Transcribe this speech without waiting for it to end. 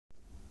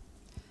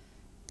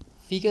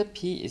Figure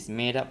P is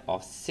made up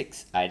of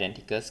 6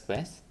 identical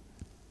squares.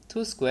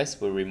 2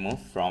 squares were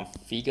removed from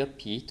figure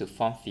P to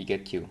form figure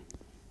Q.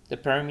 The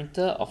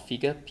perimeter of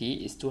figure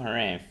P is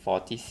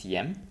 240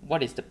 cm.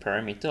 What is the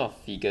perimeter of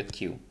figure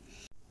Q?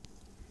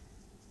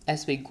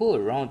 As we go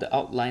around the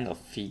outline of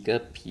figure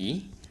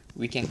P,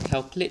 we can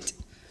calculate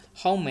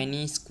how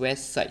many square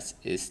sides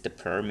is the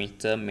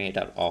perimeter made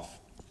up of.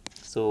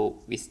 So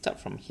we start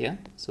from here.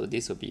 So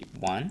this will be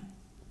 1,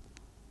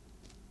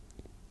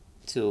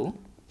 2,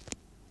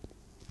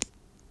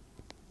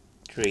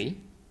 3,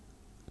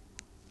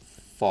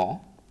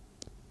 4,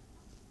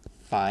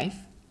 5,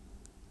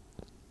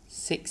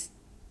 6,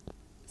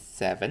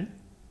 7,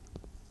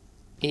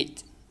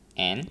 8,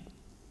 and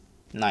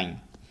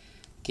 9.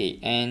 Okay,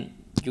 and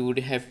you would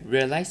have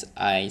realized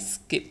I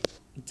skipped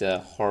the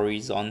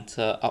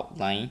horizontal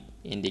outline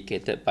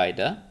indicated by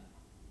the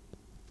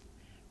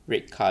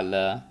red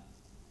color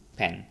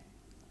pen.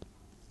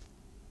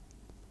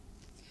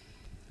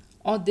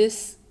 All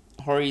these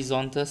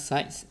horizontal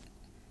sides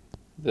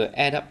will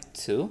add up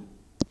to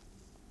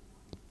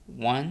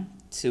 1,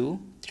 2,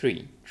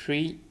 3.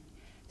 3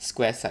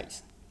 square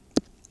sides.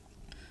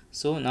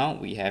 So now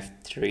we have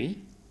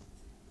 3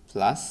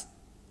 plus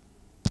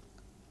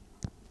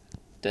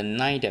the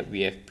 9 that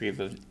we have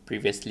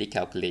previously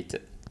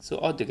calculated. So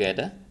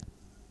altogether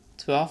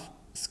 12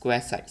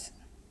 square sides.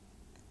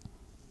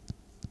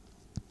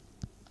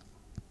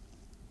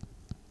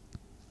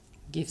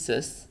 Gives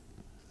us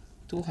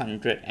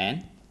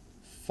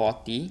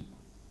 240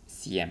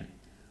 cm.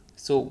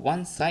 So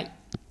one side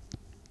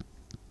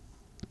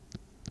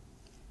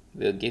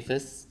will give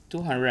us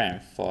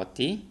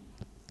 240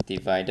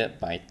 divided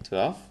by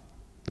 12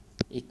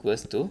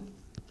 equals to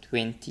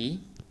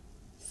 20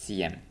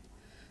 cm.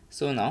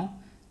 So now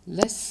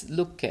let's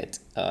look at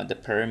the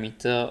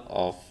perimeter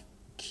of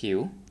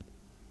Q,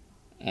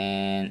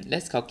 and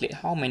let's calculate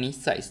how many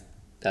sides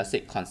does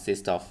it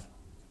consist of.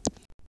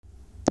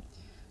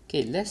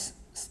 Okay, let's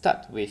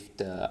start with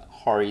the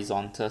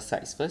horizontal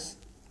sides first.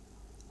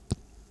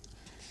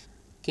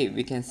 Okay,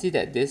 we can see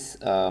that this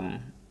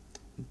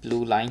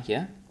blue line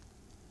here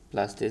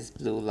plus this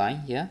blue line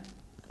here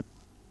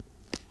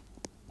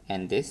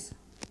and this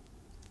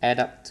add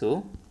up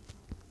to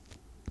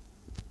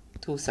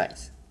 2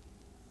 sides,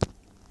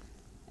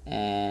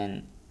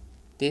 and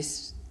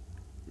this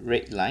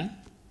red line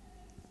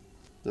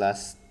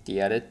plus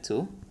the other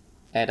 2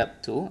 add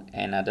up to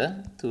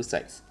another 2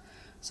 sides.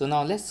 So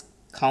now let's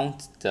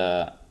count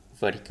the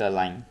vertical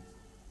line.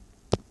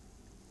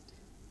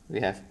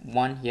 We have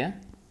 1 here,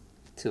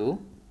 2,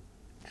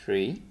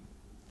 3,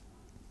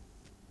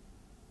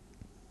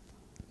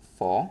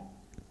 4,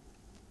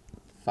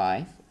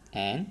 5,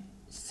 and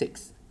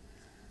 6.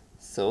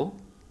 So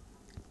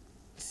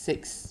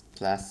 6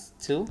 plus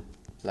 2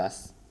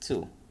 plus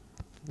 2.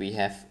 We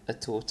have a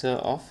total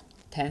of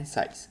 10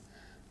 sides.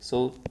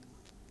 So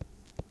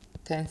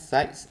 10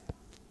 sides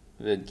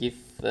will give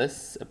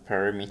us a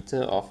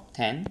perimeter of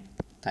 10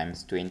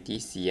 times 20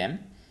 cm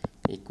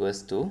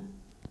equals to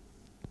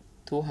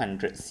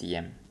 200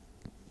 cm.